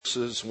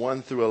verses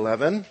 1 through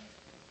 11.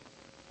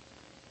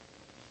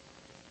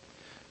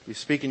 We're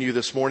speaking to you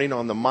this morning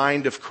on the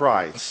mind of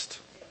Christ.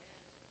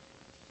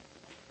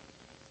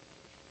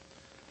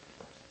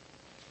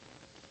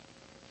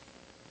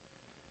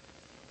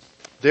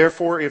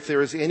 Therefore, if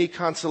there is any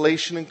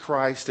consolation in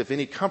Christ, if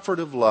any comfort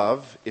of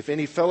love, if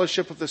any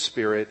fellowship of the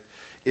Spirit,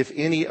 if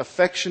any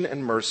affection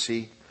and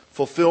mercy,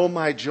 fulfill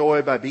my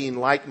joy by being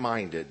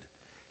like-minded,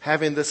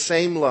 having the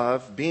same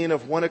love, being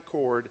of one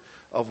accord,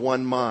 of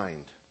one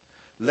mind.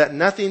 Let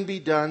nothing be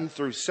done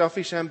through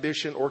selfish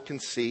ambition or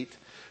conceit,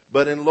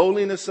 but in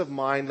lowliness of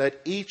mind let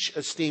each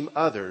esteem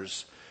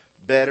others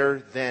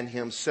better than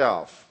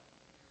himself.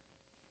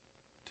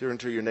 Turn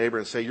to your neighbor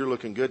and say, "You're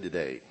looking good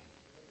today."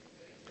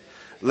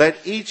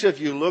 Let each of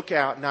you look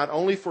out not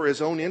only for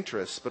his own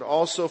interests, but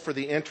also for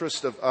the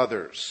interest of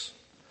others.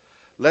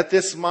 Let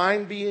this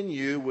mind be in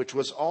you, which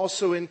was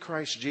also in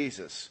Christ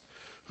Jesus,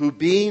 who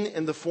being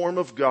in the form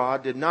of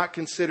God did not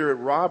consider it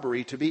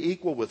robbery to be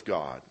equal with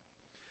God,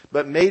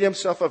 but made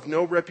himself of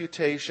no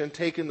reputation,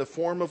 taking the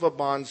form of a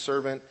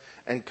bondservant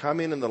and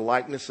coming in the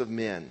likeness of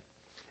men.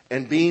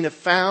 And being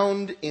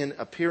found in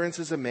appearance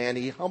as a man,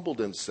 he humbled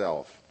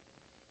himself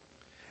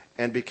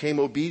and became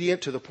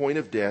obedient to the point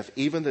of death,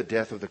 even the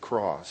death of the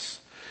cross.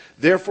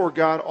 Therefore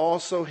God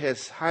also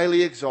has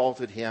highly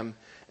exalted him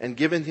and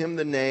given him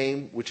the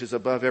name which is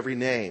above every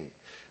name,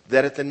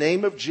 that at the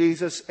name of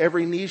Jesus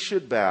every knee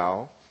should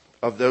bow,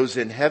 of those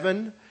in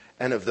heaven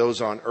and of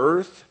those on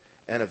earth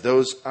and of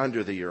those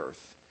under the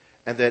earth,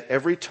 and that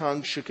every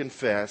tongue should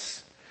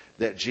confess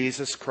that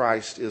Jesus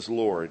Christ is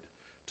Lord,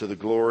 to the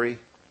glory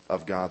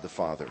of God the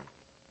Father.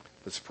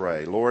 Let's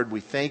pray. Lord,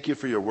 we thank you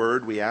for your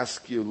word. We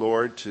ask you,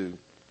 Lord, to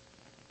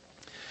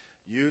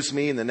use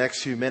me in the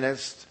next few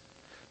minutes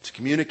to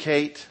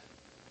communicate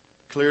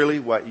clearly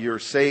what you're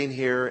saying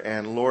here.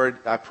 And Lord,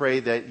 I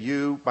pray that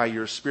you, by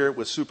your Spirit,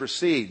 would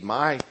supersede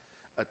my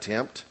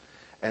attempt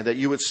and that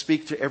you would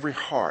speak to every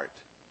heart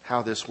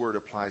how this word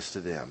applies to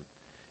them.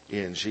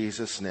 In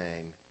Jesus'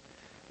 name,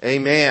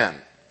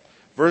 amen.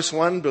 Verse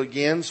 1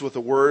 begins with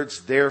the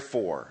words,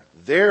 therefore.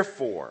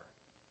 Therefore.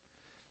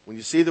 When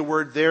you see the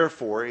word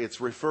therefore, it's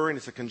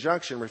a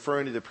conjunction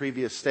referring to the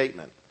previous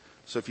statement.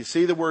 So if you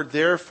see the word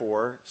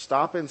therefore,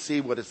 stop and see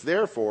what it's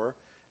there for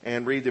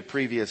and read the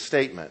previous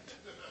statement.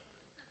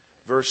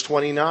 Verse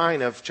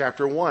 29 of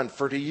chapter 1,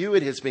 for to you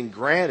it has been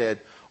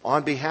granted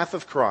on behalf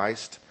of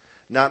Christ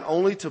not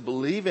only to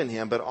believe in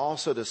him, but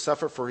also to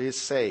suffer for his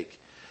sake,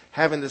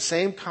 having the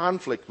same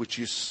conflict which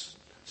you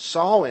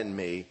saw in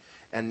me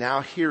and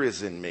now here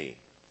is in me.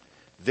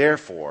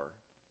 Therefore,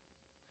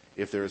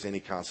 if there is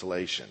any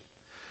consolation.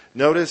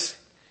 Notice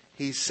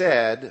he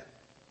said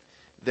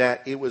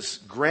that it was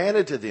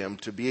granted to them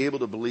to be able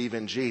to believe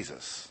in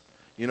Jesus.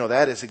 You know,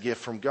 that is a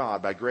gift from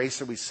God. By grace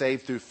are we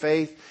saved through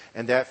faith,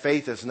 and that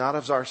faith is not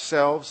of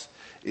ourselves.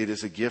 It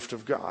is a gift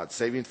of God.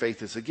 Saving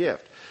faith is a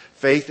gift.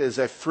 Faith is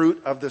a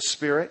fruit of the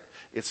Spirit.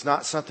 It's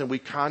not something we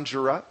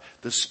conjure up.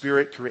 The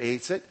Spirit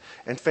creates it.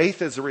 And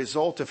faith is a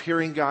result of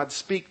hearing God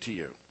speak to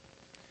you.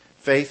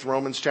 Faith,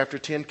 Romans chapter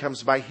 10,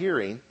 comes by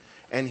hearing,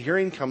 and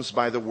hearing comes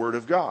by the Word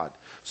of God.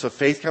 So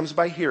faith comes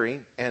by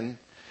hearing, and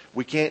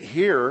we can't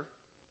hear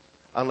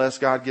unless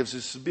God gives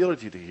us the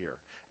ability to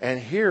hear.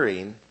 And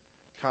hearing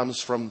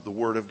comes from the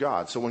Word of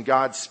God. So when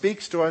God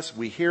speaks to us,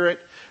 we hear it.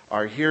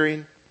 Our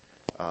hearing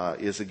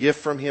is a gift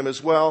from him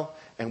as well,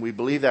 and we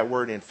believe that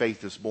word, and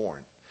faith is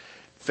born.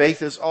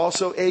 Faith is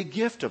also a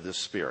gift of the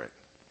Spirit.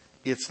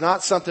 It's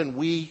not something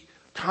we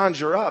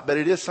conjure up, but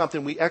it is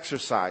something we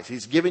exercise.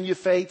 He's given you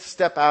faith.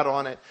 Step out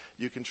on it.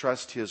 You can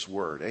trust his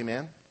word.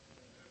 Amen?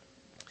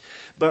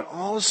 But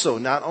also,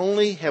 not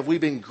only have we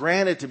been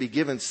granted to be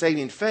given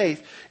saving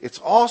faith, it's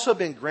also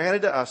been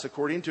granted to us,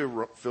 according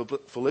to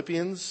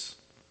Philippians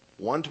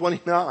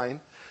 1:29,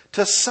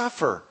 to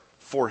suffer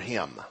for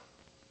him,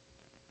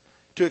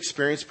 to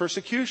experience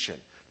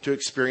persecution, to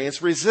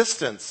experience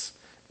resistance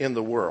in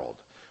the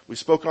world. We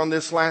spoke on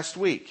this last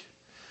week,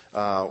 the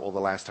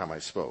last time I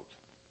spoke.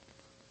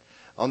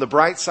 On the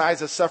bright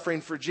sides of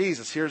suffering for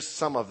Jesus, here's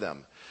some of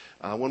them.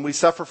 When we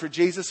suffer for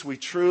Jesus, we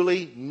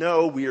truly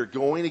know we are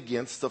going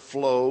against the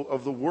flow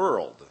of the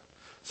world.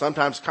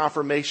 Sometimes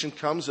confirmation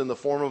comes in the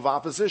form of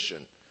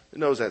opposition. Who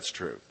knows that's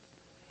true?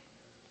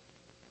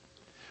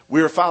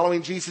 We are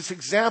following Jesus'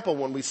 example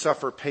when we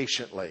suffer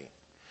patiently.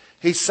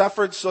 He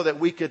suffered so that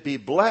we could be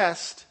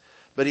blessed,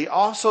 but he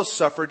also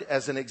suffered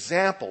as an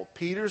example.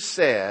 Peter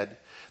said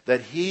that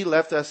he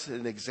left us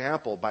an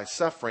example by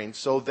suffering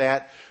so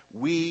that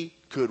we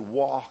could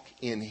walk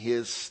in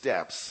his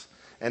steps.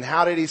 And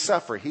how did he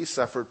suffer? He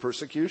suffered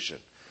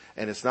persecution.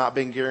 And it's not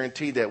been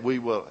guaranteed that we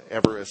will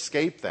ever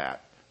escape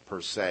that,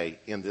 per se,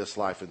 in this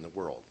life in the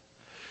world.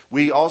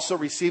 We also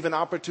receive an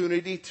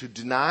opportunity to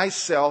deny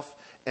self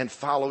and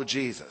follow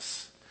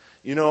Jesus.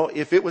 You know,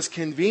 if it was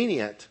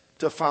convenient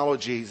to follow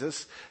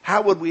Jesus,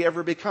 how would we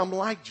ever become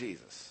like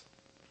Jesus?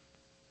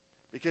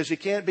 Because you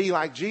can't be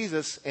like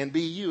Jesus and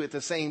be you at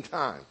the same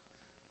time.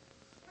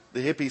 The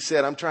hippie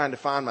said, I'm trying to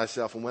find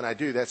myself, and when I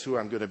do, that's who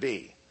I'm going to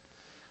be.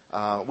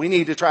 We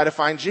need to try to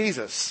find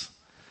Jesus.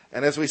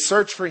 And as we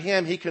search for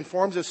Him, He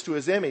conforms us to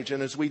His image.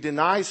 And as we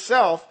deny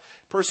self,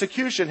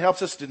 persecution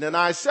helps us to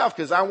deny self.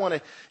 Because I want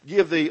to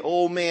give the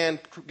old man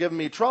giving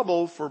me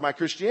trouble for my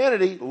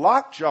Christianity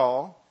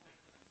lockjaw.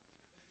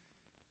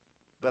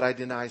 But I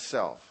deny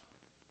self.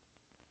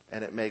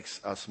 And it makes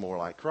us more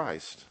like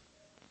Christ.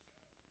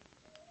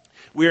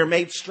 We are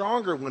made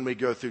stronger when we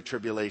go through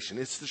tribulation.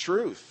 It's the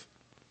truth.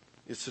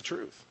 It's the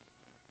truth.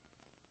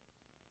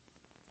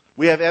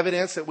 We have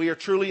evidence that we are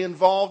truly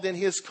involved in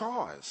His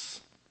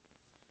cause.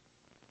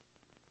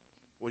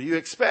 What do you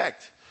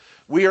expect?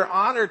 We are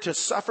honored to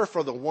suffer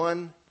for the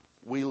one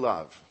we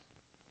love.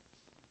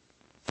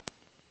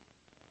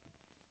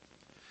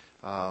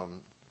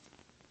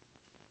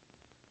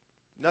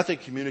 Nothing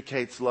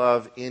communicates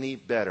love any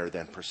better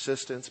than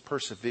persistence,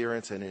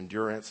 perseverance, and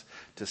endurance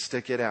to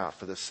stick it out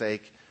for the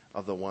sake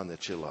of the one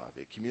that you love.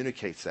 It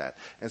communicates that.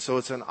 And so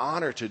it's an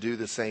honor to do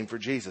the same for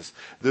Jesus.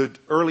 The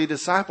early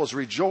disciples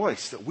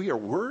rejoiced that we are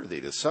worthy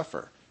to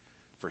suffer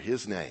for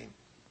His name.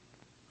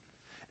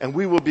 And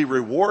we will be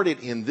rewarded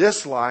in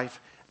this life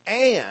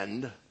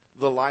and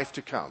the life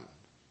to come.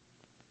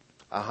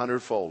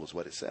 100-fold is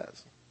what it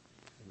says.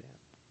 Amen.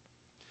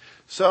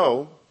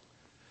 So,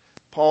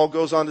 Paul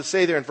goes on to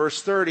say there in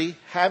verse 30,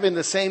 having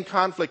the same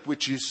conflict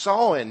which you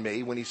saw in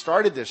me when he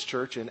started this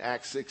church in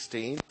Acts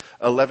 16,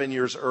 11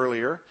 years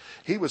earlier.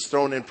 He was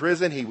thrown in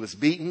prison. He was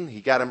beaten.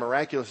 He got a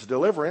miraculous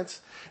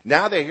deliverance.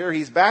 Now they hear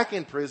he's back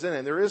in prison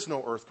and there is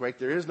no earthquake.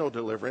 There is no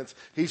deliverance.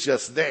 He's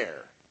just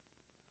there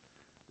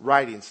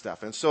writing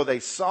stuff. And so they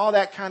saw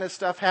that kind of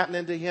stuff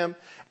happening to him,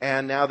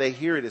 and now they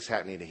hear it is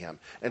happening to him.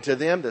 And to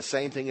them, the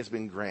same thing has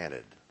been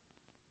granted.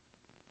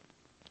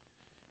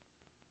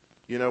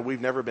 You know,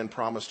 we've never been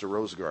promised a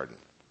rose garden.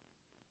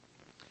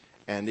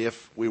 And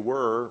if we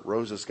were,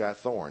 roses got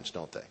thorns,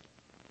 don't they?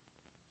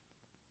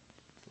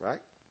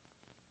 Right?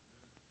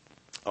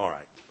 All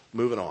right,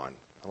 moving on.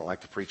 I don't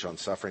like to preach on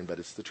suffering, but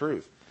it's the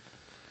truth.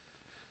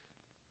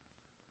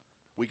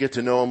 We get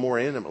to know Him more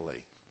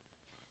intimately.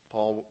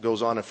 Paul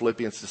goes on in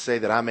Philippians to say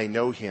that I may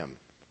know Him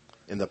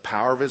in the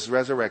power of His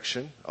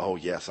resurrection. Oh,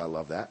 yes, I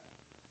love that.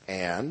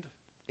 And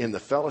in the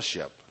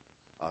fellowship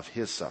of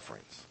His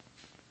sufferings.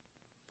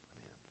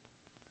 Amen.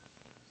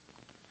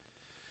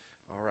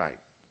 All right.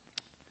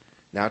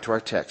 Now to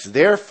our text.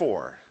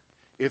 Therefore,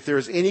 if there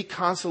is any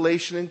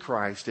consolation in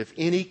Christ, if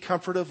any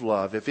comfort of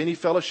love, if any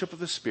fellowship of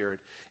the Spirit,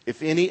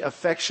 if any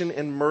affection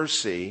and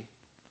mercy,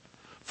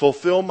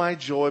 fulfill my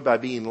joy by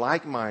being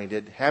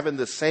like-minded, having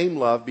the same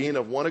love, being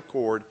of one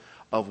accord,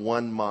 of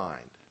one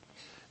mind.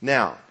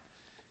 Now,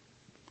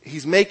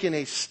 he's making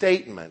a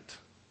statement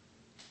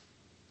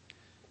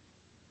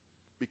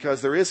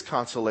because there is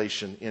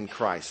consolation in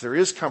Christ. There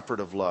is comfort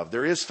of love.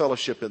 There is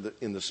fellowship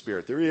in the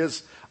Spirit. There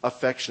is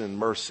affection and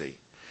mercy.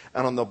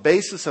 And on the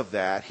basis of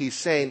that, he's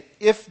saying,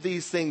 if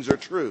these things are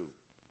true,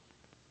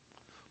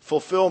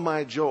 fulfill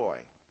my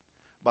joy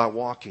by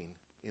walking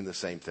in the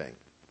same thing.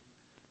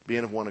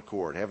 Being of one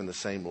accord, having the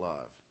same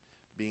love,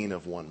 being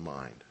of one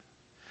mind.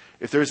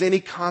 If there's any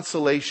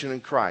consolation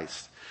in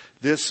Christ,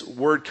 this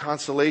word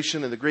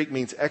consolation in the Greek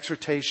means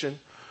exhortation,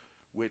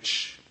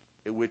 which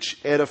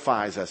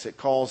edifies us. It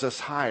calls us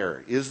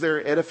higher. Is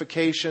there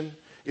edification?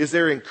 Is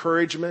there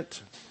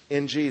encouragement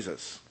in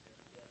Jesus?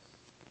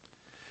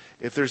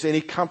 If there's any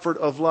comfort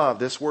of love,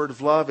 this word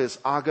of love is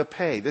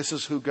agape. This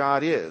is who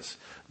God is.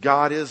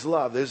 God is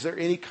love. Is there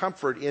any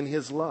comfort in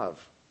His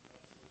love?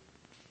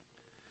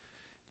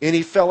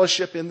 Any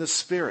fellowship in the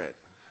Spirit.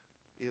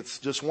 It's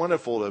just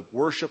wonderful to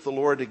worship the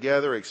Lord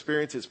together,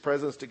 experience His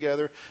presence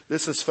together.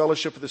 This is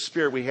fellowship of the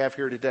Spirit we have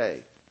here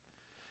today.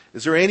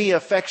 Is there any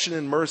affection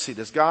and mercy?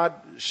 Does God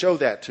show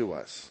that to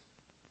us?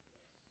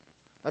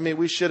 I mean,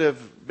 we should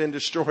have been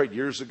destroyed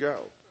years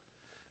ago.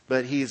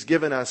 But He's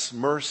given us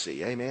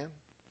mercy. Amen?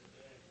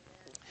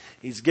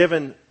 He's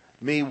given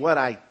me what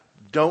I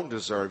don't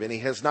deserve, and He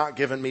has not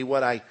given me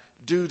what I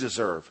do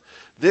deserve.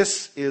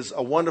 This is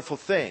a wonderful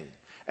thing.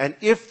 And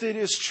if it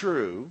is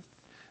true,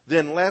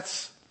 then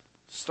let's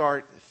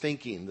start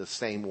thinking the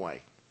same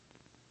way.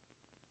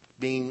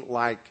 Being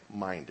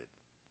like-minded.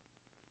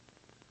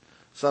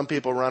 Some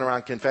people run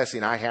around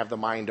confessing, I have the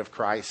mind of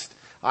Christ.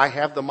 I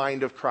have the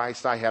mind of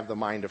Christ. I have the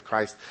mind of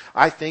Christ.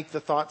 I think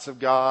the thoughts of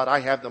God. I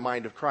have the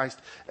mind of Christ.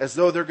 As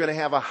though they're going to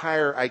have a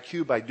higher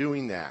IQ by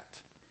doing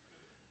that.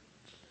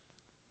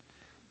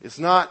 It's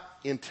not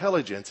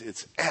intelligence,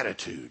 it's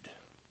attitude.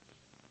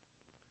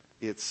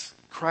 It's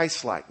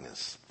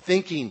Christ-likeness.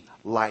 Thinking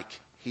like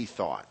He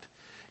thought.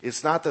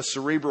 It's not the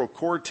cerebral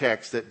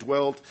cortex that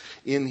dwelt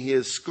in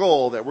His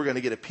skull that we're going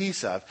to get a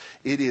piece of.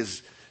 It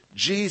is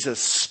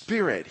Jesus'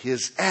 spirit,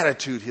 His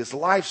attitude, His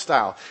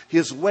lifestyle,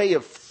 His way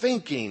of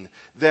thinking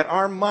that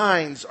our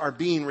minds are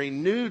being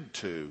renewed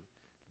to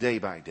day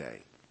by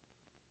day.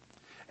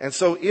 And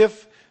so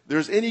if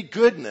there's any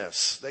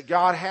goodness that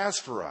God has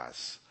for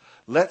us,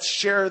 let's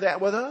share that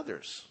with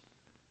others.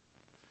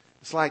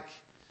 It's like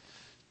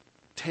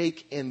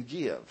take and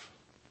give.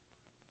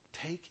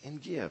 Take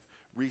and give.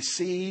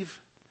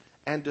 Receive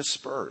and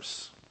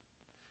disperse.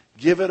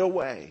 Give it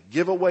away.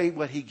 Give away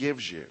what He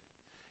gives you.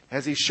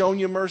 Has He shown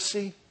you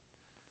mercy?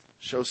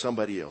 Show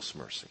somebody else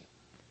mercy.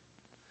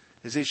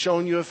 Has he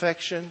shown you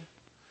affection?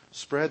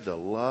 Spread the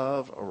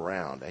love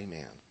around.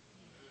 Amen.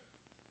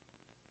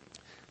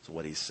 That's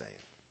what he's saying.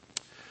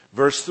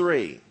 Verse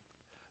 3.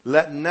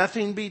 Let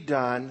nothing be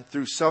done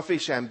through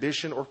selfish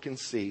ambition or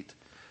conceit,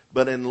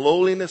 but in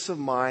lowliness of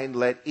mind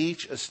let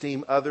each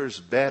esteem others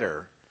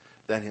better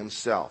than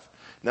himself.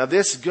 Now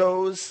this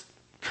goes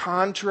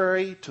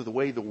contrary to the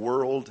way the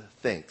world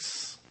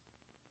thinks.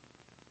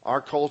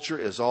 Our culture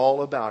is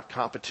all about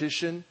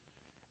competition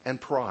and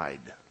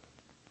pride.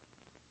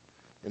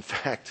 In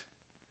fact,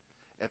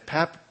 at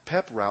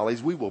pep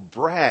rallies, we will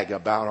brag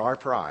about our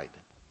pride.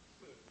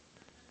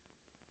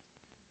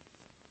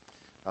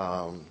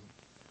 And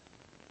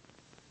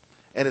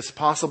it's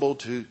possible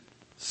to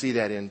see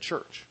that in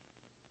church.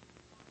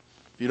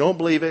 If you don't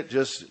believe it,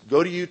 just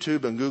go to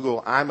YouTube and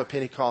Google, I'm a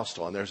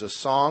Pentecostal. And there's a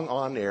song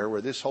on there where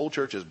this whole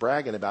church is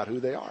bragging about who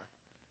they are.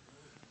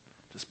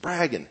 Just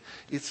bragging.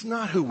 It's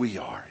not who we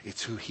are.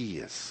 It's who he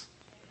is.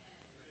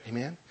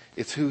 Amen?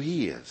 It's who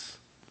he is.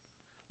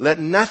 Let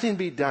nothing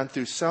be done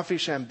through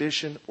selfish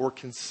ambition or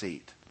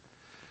conceit.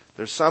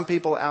 There's some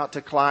people out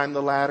to climb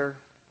the ladder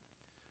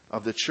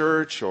of the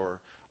church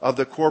or of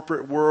the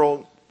corporate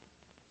world.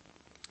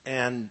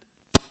 And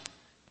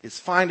it's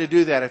fine to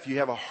do that if you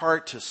have a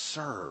heart to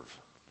serve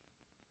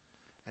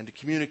and to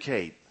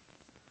communicate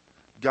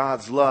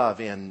God's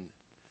love in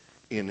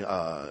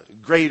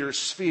greater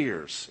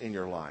spheres in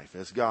your life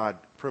as God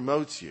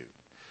promotes you.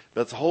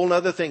 But it's a whole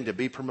other thing to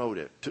be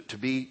promoted, to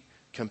be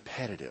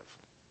competitive.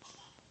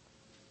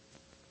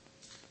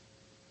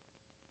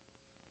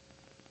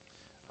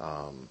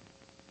 I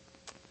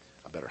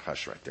better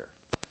hush right there.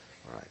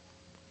 All right.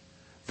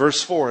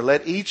 Verse 4,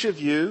 let each of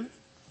you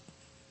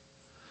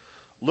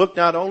look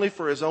not only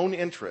for his own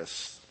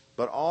interests,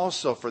 but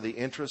also for the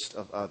interest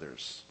of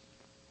others.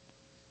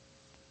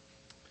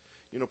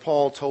 You know,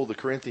 Paul told the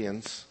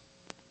Corinthians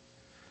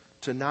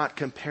to not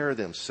compare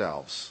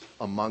themselves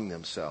among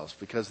themselves,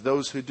 because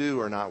those who do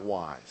are not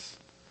wise.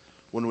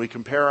 When we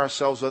compare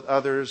ourselves with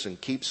others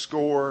and keep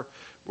score,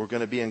 we're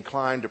going to be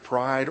inclined to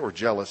pride or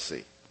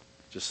jealousy,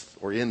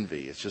 or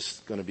envy. It's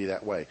just going to be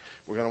that way.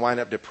 We're going to wind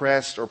up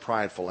depressed or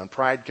prideful, and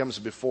pride comes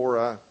before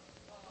a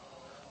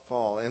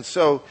fall. And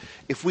so,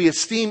 if we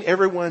esteem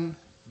everyone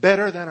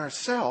better than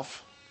ourselves,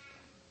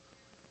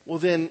 well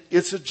then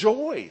it's a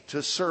joy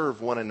to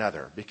serve one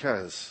another,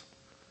 because,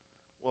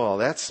 well,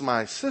 that's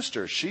my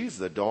sister. She's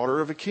the daughter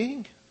of a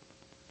king.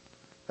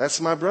 That's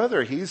my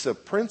brother. He's a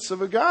prince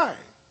of a guy.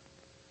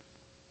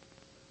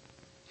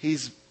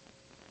 He's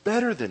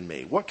better than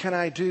me. What can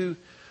I do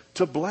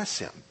to bless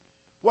him?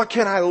 What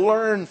can I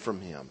learn from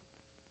him?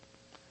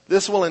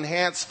 This will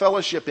enhance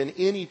fellowship in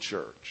any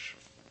church.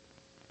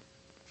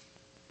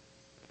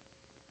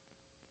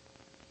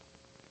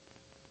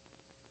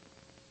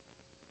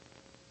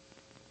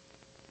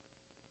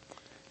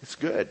 It's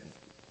good.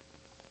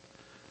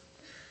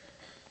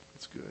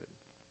 It's good.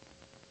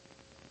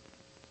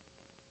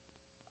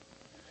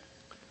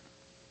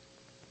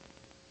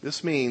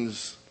 This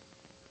means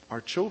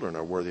our children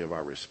are worthy of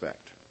our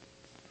respect.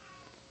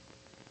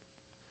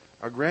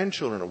 Our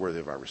grandchildren are worthy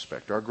of our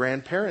respect. Our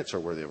grandparents are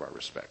worthy of our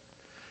respect.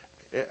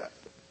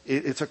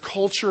 It's a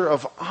culture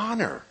of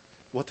honor,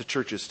 what the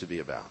church is to be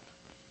about.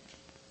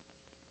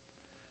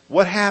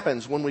 What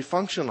happens when we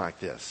function like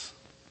this?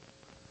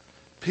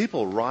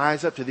 People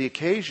rise up to the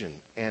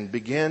occasion and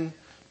begin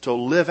to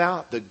live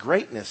out the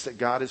greatness that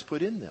God has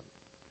put in them.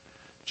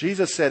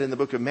 Jesus said in the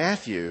book of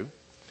Matthew,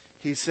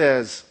 he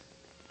says,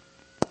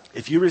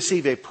 if you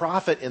receive a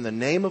prophet in the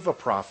name of a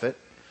prophet,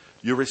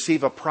 you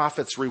receive a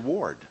prophet's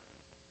reward.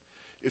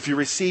 If you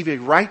receive a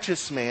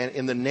righteous man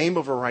in the name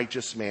of a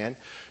righteous man,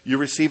 you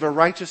receive a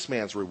righteous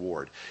man's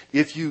reward.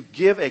 If you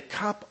give a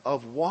cup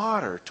of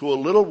water to a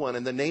little one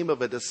in the name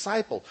of a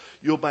disciple,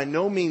 you'll by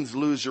no means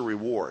lose your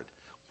reward.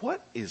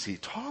 What is he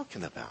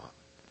talking about?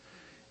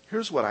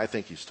 Here's what I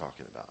think he's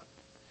talking about.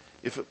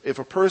 If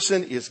a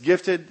person is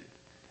gifted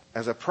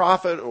as a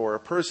prophet, or a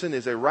person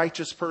is a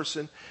righteous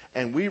person,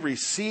 and we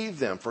receive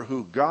them for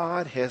who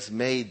God has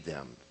made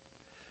them,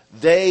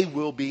 they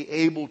will be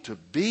able to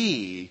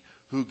be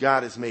who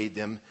God has made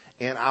them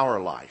in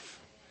our life.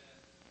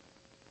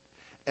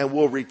 And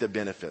we'll reap the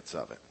benefits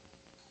of it.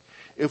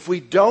 If we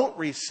don't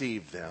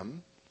receive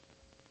them,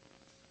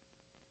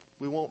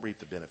 we won't reap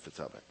the benefits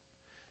of it.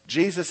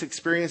 Jesus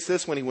experienced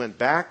this when he went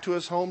back to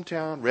his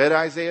hometown, read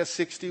Isaiah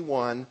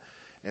 61,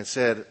 and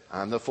said,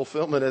 I'm the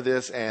fulfillment of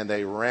this. And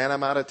they ran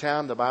him out of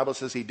town. The Bible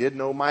says he did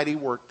no mighty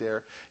work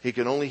there. He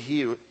could only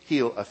heal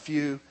a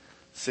few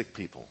sick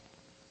people.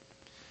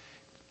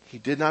 He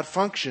did not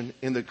function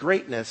in the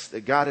greatness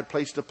that God had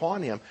placed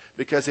upon him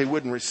because they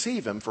wouldn't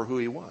receive him for who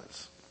he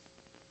was.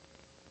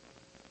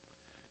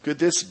 Could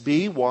this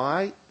be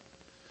why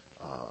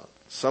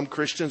some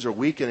Christians are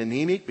weak and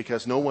anemic?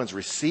 Because no one's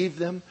received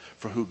them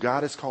for who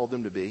God has called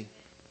them to be?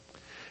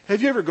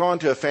 Have you ever gone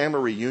to a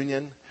family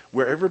reunion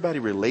where everybody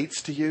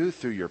relates to you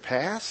through your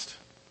past?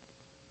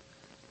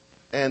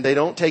 And they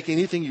don't take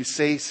anything you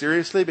say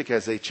seriously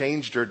because they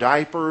changed your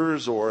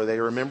diapers or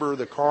they remember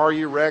the car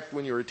you wrecked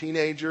when you were a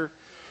teenager.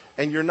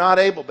 And you're not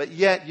able, but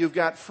yet you've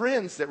got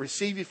friends that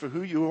receive you for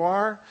who you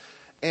are.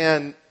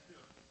 And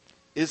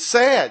it's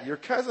sad. Your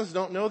cousins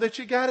don't know that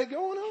you got it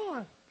going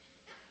on.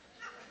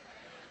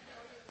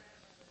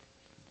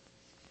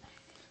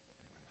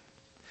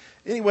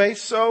 Anyway,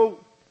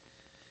 so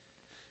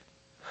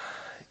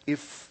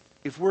if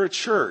we're a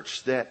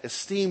church that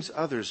esteems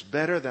others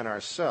better than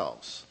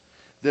ourselves,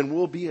 then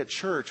we'll be a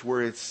church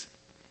where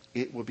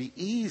it will be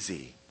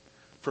easy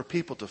for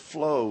people to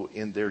flow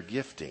in their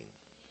gifting,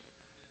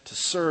 to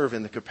serve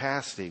in the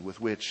capacity with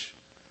which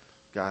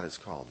God has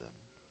called them.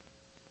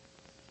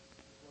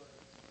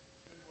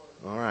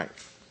 All right.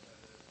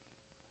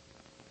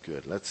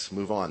 Good. Let's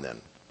move on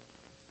then.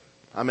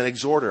 I'm an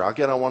exhorter. I'll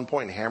get on one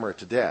point and hammer it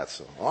to death.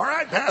 So, all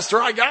right, Pastor,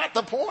 I got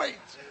the point.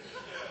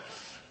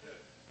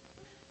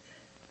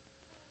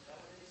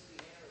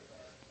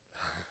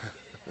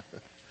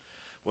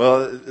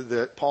 Well,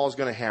 Paul's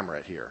going to hammer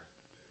it here.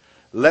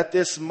 Let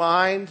this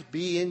mind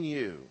be in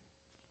you,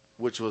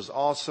 which was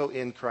also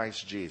in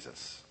Christ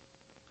Jesus.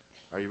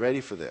 Are you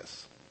ready for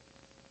this?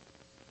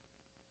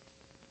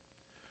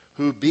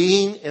 Who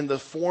being in the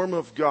form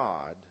of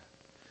God,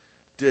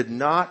 did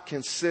not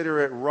consider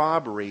it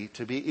robbery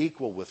to be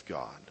equal with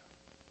God.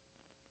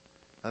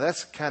 Now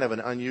that's kind of an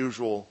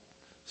unusual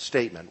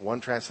statement.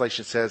 One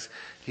translation says,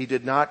 he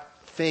did not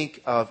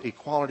think of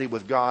equality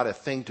with God a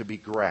thing to be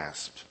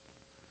grasped.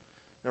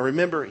 Now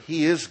remember,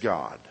 he is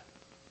God.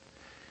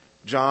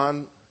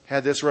 John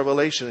had this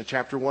revelation in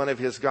chapter 1 of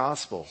his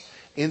gospel.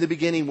 In the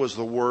beginning was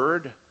the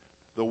Word.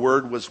 The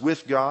Word was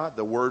with God.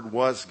 The Word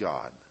was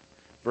God.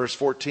 Verse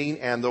 14,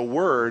 and the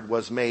Word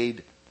was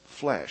made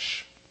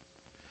flesh.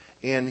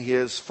 In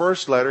his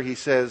first letter, he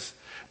says,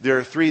 there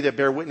are three that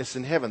bear witness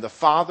in heaven, the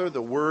Father,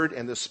 the Word,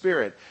 and the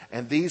Spirit.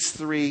 And these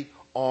three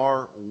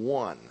are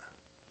one.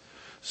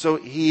 So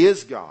he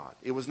is God.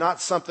 It was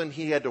not something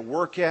he had to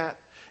work at.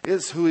 It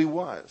is who he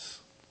was.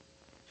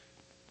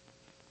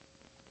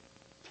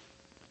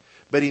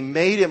 But he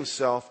made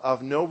himself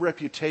of no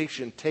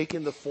reputation,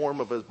 taking the form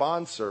of a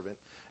bondservant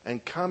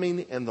and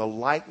coming in the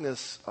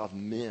likeness of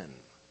men.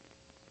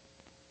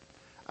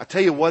 I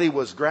tell you what he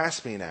was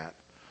grasping at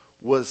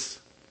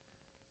was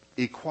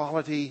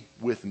equality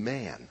with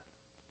man.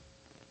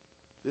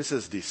 This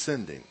is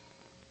descending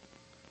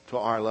to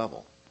our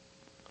level.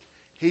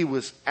 He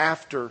was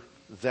after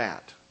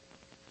that,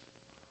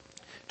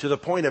 to the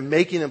point of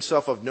making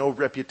himself of no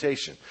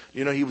reputation.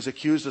 You know, he was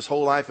accused his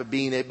whole life of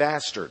being a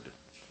bastard.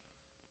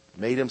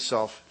 Made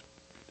himself,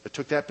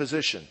 took that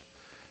position.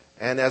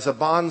 And as a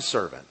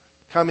bondservant,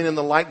 coming in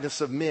the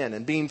likeness of men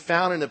and being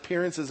found in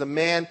appearance as a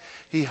man,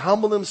 he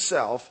humbled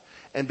himself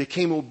and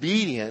became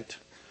obedient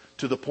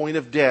to the point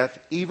of death,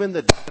 even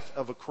the death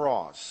of the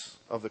cross.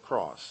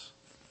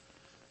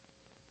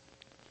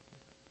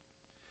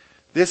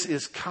 This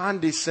is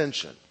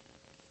condescension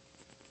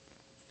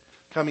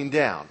coming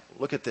down.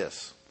 Look at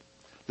this.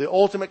 The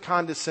ultimate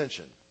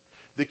condescension.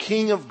 The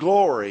King of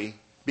glory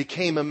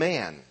became a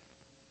man.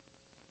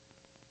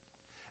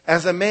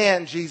 As a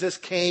man, Jesus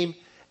came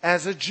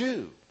as a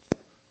Jew,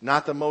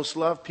 not the most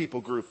loved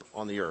people group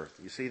on the earth.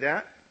 You see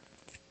that?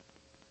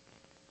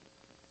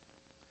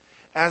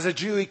 As a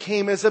Jew, he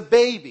came as a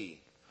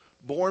baby,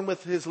 born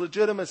with his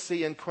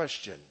legitimacy in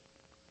question.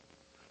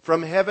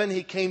 From heaven,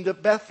 he came to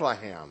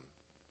Bethlehem,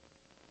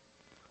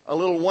 a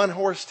little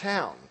one-horse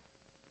town,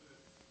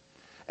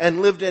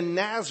 and lived in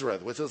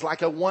Nazareth, which is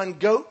like a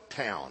one-goat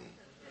town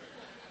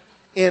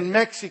in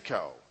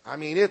Mexico. I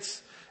mean,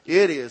 it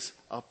is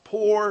a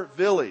poor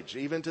village.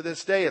 Even to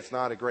this day, it's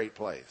not a great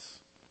place.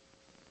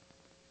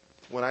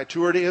 When I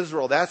toured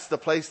Israel, that's the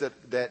place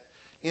that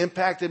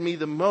impacted me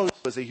the most,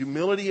 was the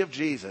humility of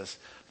Jesus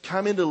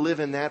coming to live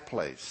in that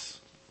place.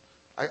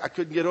 I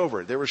couldn't get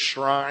over it. There were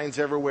shrines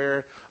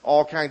everywhere,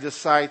 all kinds of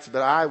sights,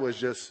 but I was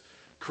just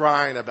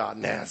crying about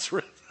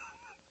Nazareth.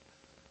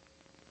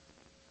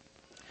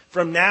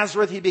 From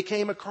Nazareth, he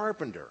became a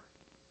carpenter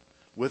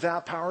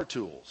without power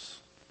tools.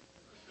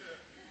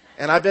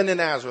 And I've been to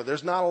Nazareth.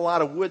 There's not a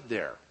lot of wood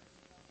there.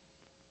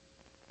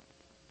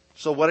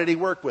 So what did he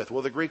work with?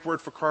 Well, the Greek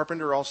word for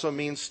carpenter also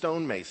means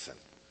stonemason,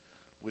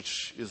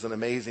 which is an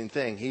amazing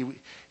thing.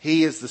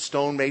 He is the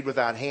stone made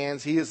without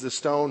hands. He is the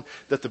stone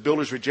that the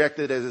builders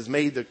rejected as is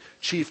made the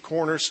chief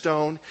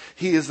cornerstone.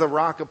 He is the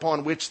rock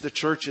upon which the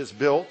church is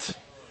built.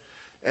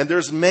 And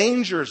there's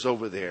mangers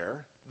over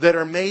there that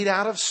are made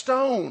out of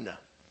stone.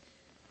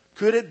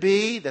 Could it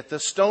be that the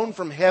stone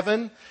from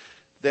heaven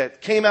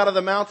that came out of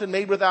the mountain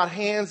made without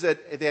hands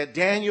that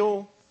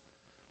Daniel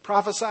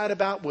prophesied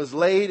about was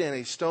laid in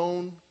a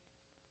stone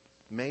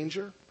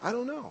manger? I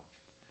don't know.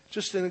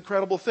 Just an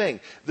incredible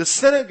thing. The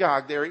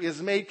synagogue there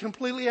is made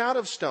completely out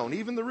of stone.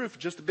 Even the roof,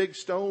 just a big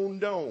stone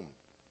dome.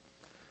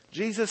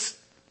 Jesus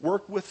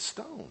worked with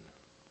stone.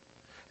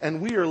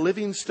 And we are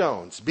living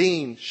stones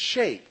being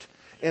shaped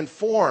and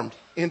formed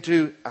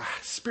into a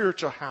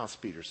spiritual house,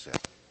 Peter said.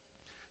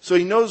 So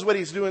he knows what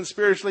he's doing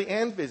spiritually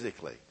and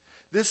physically.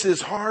 This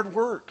is hard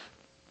work.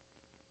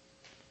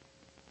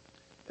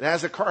 And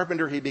as a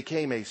carpenter, he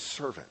became a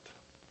servant.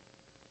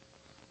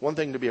 One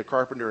thing to be a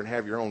carpenter and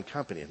have your own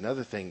company.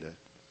 Another thing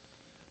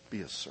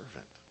be a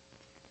servant.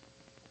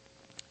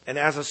 And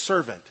as a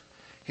servant,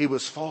 he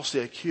was falsely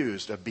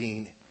accused of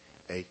being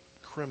a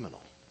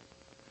criminal.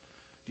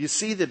 Do you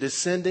see the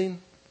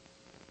descending?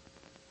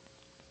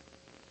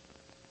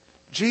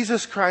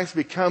 Jesus Christ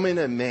becoming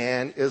a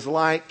man is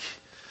like,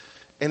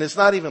 and it's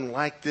not even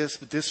like this,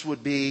 but this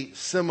would be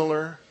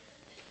similar,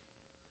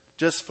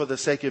 just for the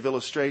sake of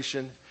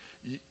illustration,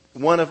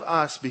 one of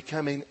us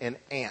becoming an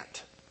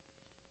ant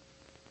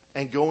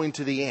and going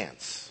to the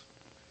ants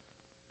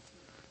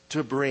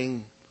to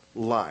bring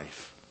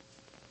life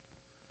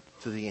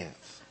to the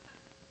ants.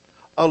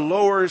 A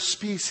lower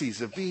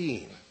species of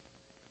being.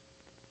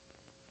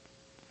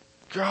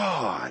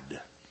 God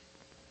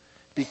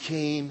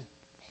became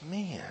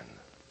man.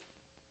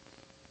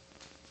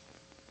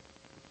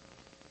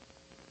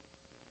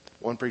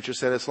 One preacher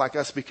said it's like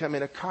us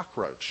becoming a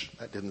cockroach.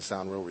 That didn't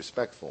sound real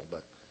respectful,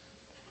 but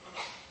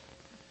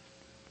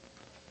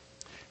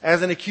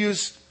as an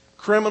accused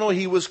criminal,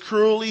 he was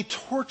cruelly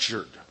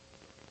tortured.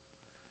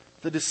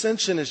 The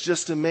dissension is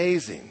just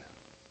amazing.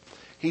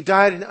 He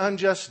died an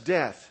unjust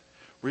death,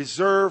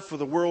 reserved for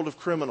the world of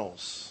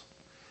criminals.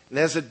 And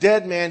as a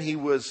dead man, he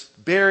was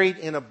buried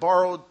in a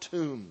borrowed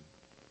tomb.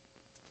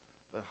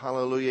 But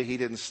hallelujah, he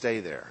didn't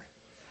stay there.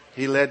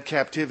 He led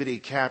captivity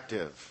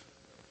captive.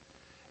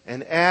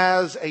 And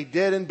as a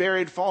dead and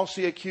buried,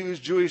 falsely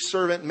accused Jewish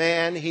servant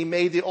man, he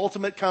made the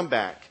ultimate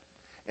comeback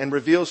and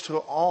reveals to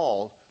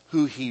all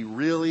who he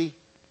really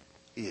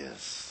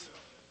is.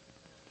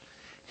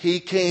 He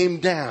came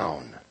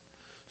down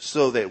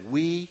so that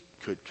we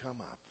could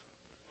come up.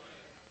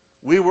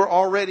 We were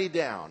already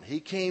down.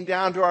 He came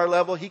down to our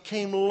level. He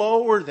came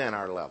lower than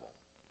our level.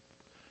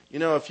 You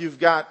know, if you've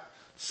got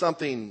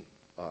something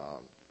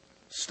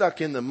stuck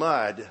in the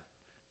mud,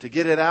 to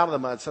get it out of the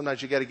mud,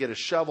 sometimes you got to get a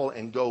shovel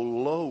and go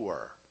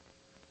lower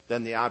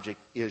than the object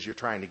is you're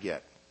trying to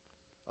get.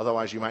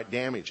 Otherwise, you might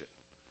damage it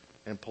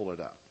and pull it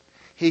up.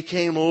 He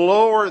came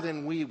lower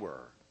than we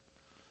were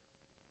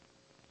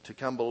to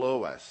come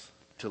below us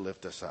to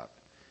lift us up.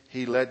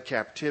 He led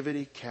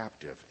captivity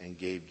captive and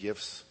gave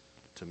gifts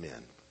to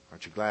men.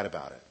 Aren't you glad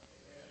about it?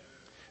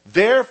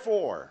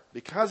 Therefore,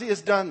 because he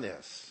has done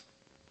this,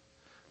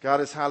 God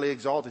has highly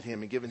exalted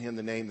him and given him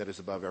the name that is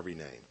above every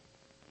name.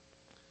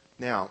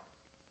 Now,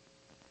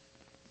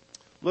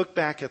 look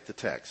back at the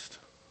text.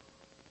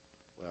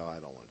 Well, I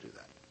don't want to do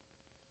that.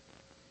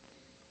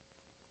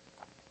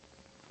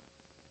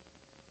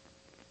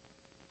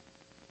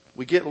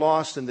 We get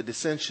lost in the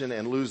dissension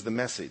and lose the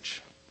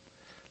message.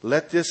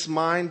 Let this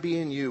mind be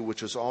in you,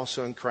 which was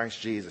also in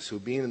Christ Jesus, who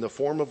being in the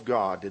form of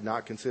God, did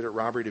not consider it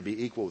robbery to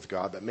be equal with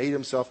God, but made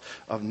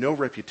himself of no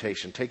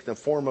reputation, taking the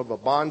form of a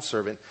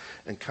bondservant,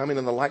 and coming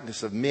in the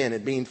likeness of men,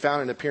 and being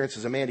found in appearance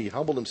as a man, he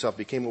humbled himself,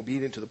 became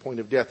obedient to the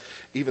point of death,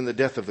 even the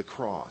death of the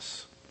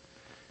cross.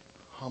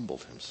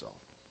 Humbled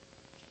himself.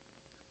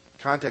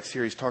 Context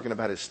here, he's talking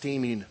about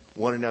esteeming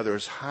one another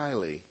as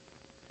highly.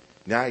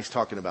 Now he's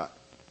talking about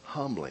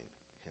humbling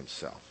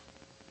himself.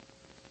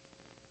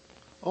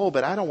 Oh,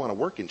 but I don't want to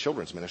work in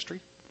children's ministry.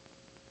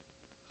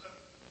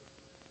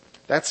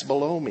 That's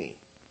below me.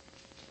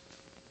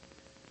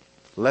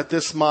 Let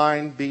this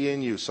mind be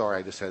in you. Sorry,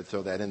 I just had to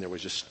throw that in there. It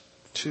was just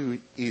too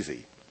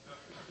easy.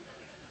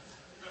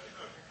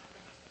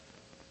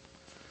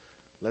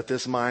 Let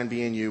this mind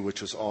be in you,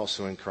 which was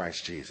also in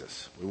Christ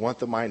Jesus. We want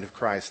the mind of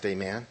Christ,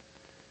 amen?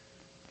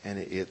 And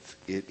it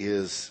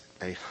is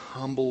a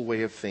humble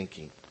way of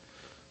thinking.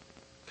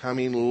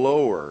 Coming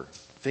lower,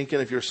 thinking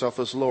of yourself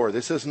as lower.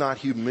 This is not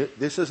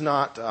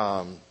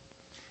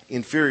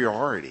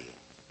inferiority.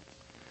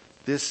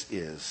 This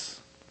is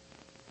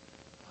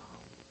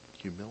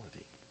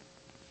humility.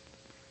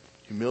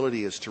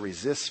 Humility is to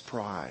resist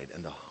pride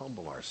and to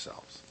humble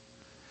ourselves.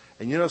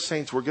 And you know,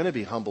 saints, we're going to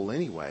be humble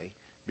anyway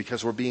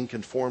because we're being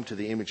conformed to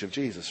the image of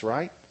Jesus,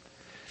 right?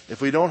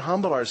 If we don't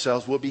humble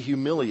ourselves, we'll be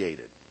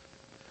humiliated.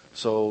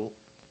 So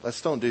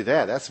let's don't do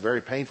that. That's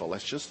very painful.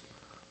 Let's just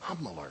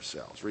humble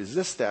ourselves.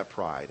 Resist that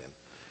pride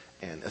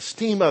and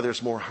esteem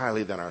others more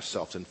highly than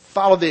ourselves and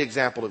follow the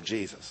example of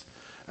Jesus.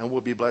 And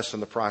we'll be blessed in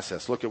the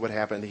process. Look at what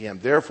happened to him.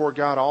 Therefore,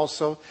 God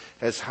also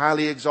has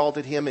highly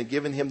exalted him and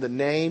given him the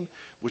name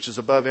which is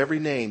above every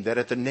name, that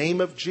at the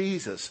name of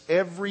Jesus,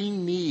 every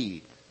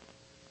knee,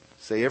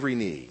 say every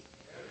knee,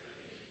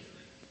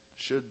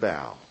 should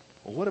bow.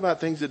 Well, what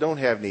about things that don't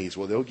have knees?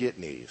 Well, they'll get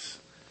knees.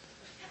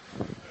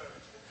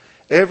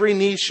 Every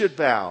knee should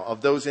bow,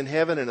 of those in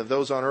heaven and of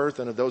those on earth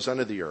and of those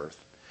under the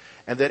earth.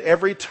 And that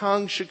every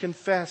tongue should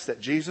confess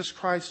that Jesus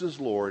Christ is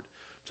Lord,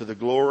 to the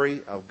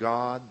glory of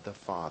God the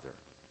Father.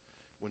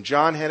 When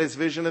John had his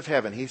vision of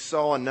heaven, he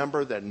saw a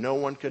number that no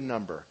one could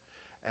number.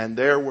 And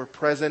there were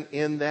present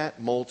in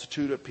that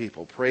multitude of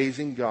people,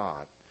 praising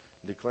God,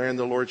 and declaring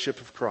the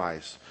lordship of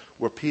Christ,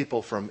 were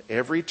people from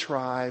every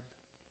tribe,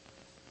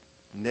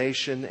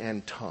 nation,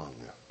 and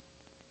tongue.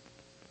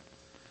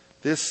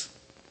 This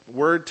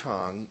word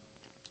tongue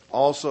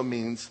also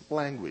means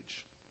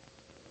language.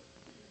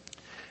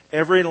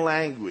 Every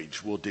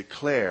language will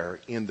declare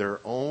in their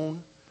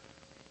own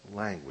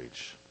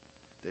language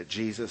that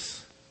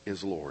Jesus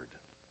is Lord.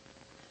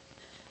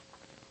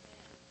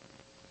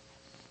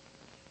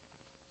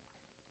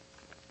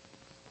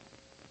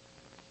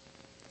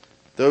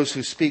 Those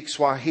who speak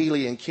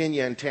Swahili in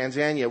Kenya and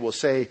Tanzania will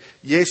say,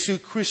 Yesu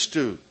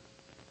Kristu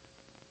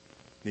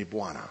ni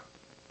Bwana.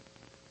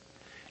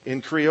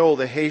 In Creole,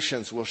 the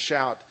Haitians will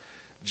shout,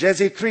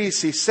 Jesu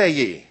Christ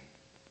seyi.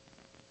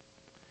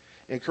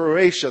 In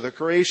Croatia, the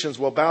Croatians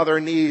will bow their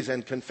knees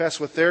and confess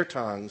with their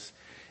tongues,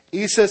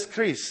 Isus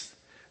Christ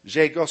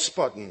je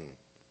Gospodin.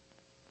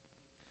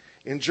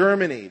 In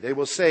Germany, they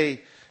will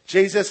say,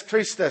 Jesus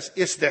Christus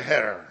ist der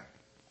Herr.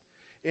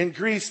 In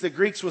Greece, the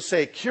Greeks will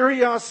say,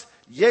 Kyrios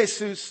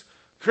Jesus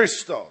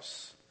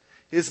Christos.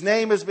 His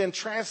name has been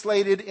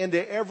translated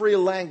into every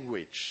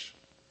language.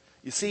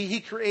 You see, He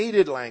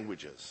created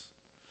languages.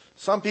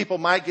 Some people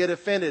might get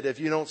offended if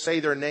you don't say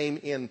their name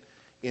in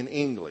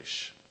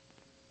English.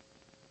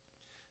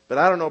 But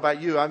I don't know about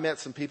you. I've met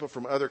some people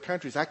from other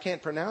countries. I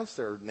can't pronounce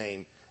their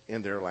name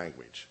in their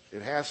language.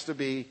 It has to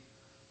be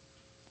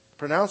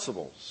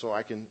pronounceable so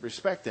I can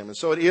respect them. And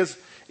so it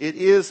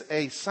is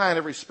a sign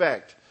of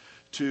respect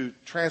to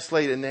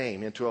translate a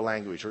name into a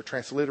language or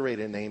transliterate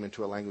a name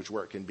into a language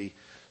where it can be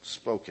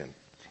spoken.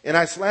 In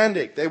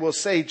Icelandic, they will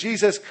say,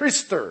 Jesus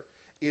Christer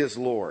is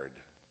Lord.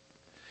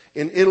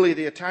 In Italy,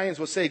 the Italians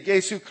will say,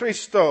 Jesu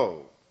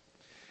Christo.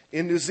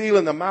 In New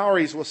Zealand, the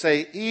Maoris will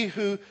say,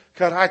 Ihu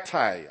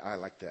Karatai. I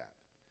like that.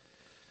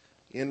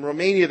 In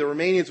Romania, the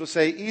Romanians will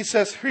say,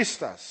 Isus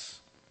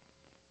Christus.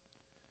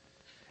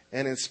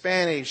 And in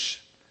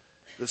Spanish,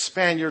 the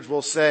Spaniards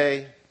will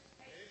say,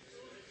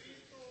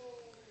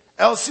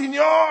 El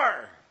Señor.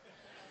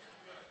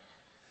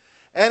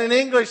 And in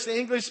English, the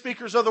English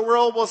speakers of the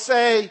world will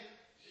say,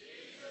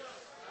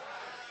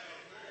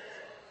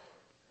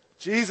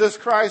 Jesus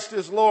Christ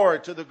is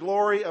Lord, to the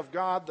glory of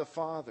God the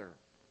Father.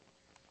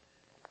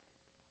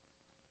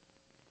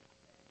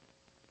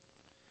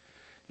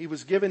 He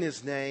was given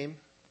His name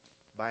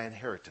by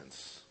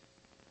inheritance,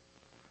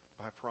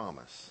 by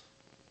promise.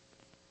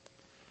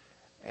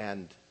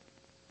 And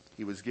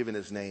He was given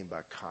His name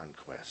by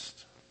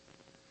conquest.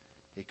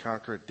 He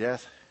conquered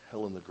death,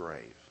 hell, and the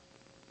grave.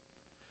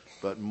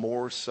 But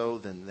more so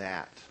than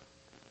that,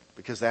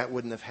 because that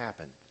wouldn't have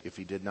happened if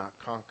He did not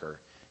conquer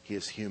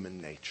His human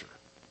nature.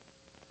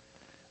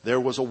 There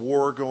was a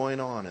war going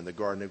on in the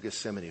Garden of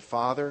Gethsemane.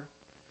 Father,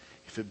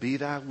 if it be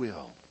Thy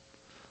will,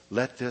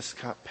 let this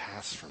cup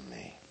pass from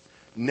me.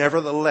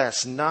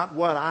 Nevertheless, not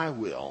what I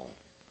will,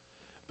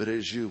 but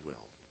as You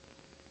will.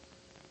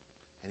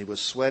 And He was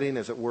sweating,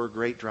 as it were,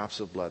 great drops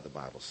of blood, the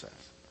Bible says.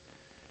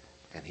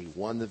 And He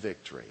won the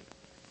victory.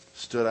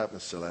 Stood up and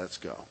said, let's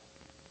go.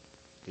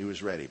 He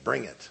was ready.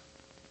 Bring it.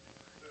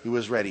 He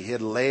was ready. He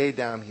had laid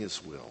down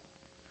His will.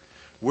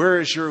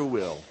 Where is your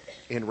will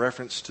in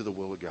reference to the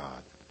will of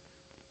God?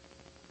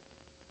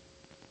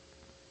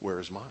 Where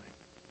is mine?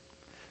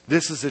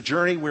 This is a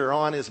journey we're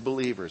on as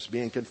believers,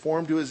 being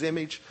conformed to His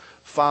image,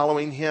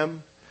 following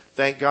Him.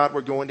 Thank God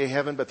we're going to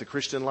heaven, but the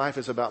Christian life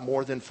is about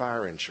more than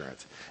fire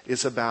insurance.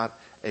 It's about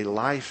a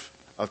life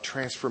of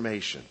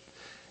transformation.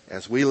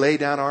 As we lay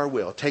down our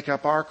will, take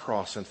up our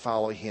cross and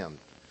follow Him,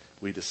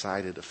 we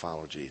decided to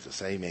follow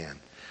Jesus. Amen.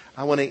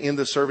 I want to end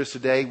the service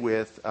today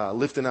with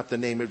lifting up the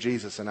name of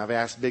Jesus. And I've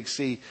asked Big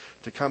C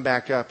to come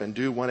back up and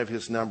do one of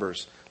his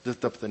numbers,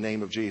 lift up the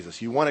name of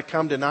Jesus. You want to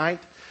come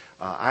tonight?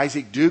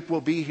 Isaac Duke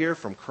will be here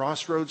from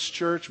Crossroads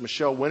Church.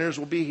 Michelle Winters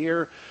will be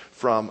here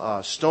from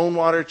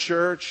Stonewater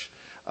Church.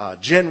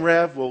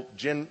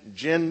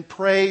 Jen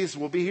Praise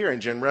will be here,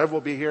 and Jen Rev will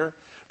be here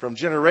from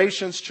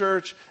Generations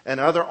Church, and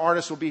other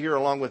artists will be here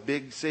along with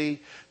Big C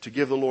to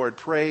give the Lord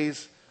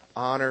praise,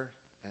 honor,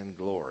 and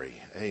glory.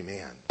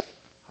 Amen.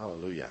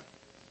 Hallelujah.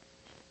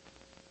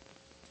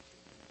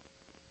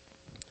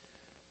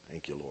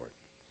 Thank you, Lord.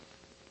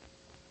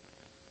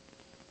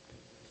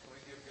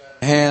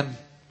 Hand.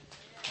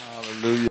 Hallelujah.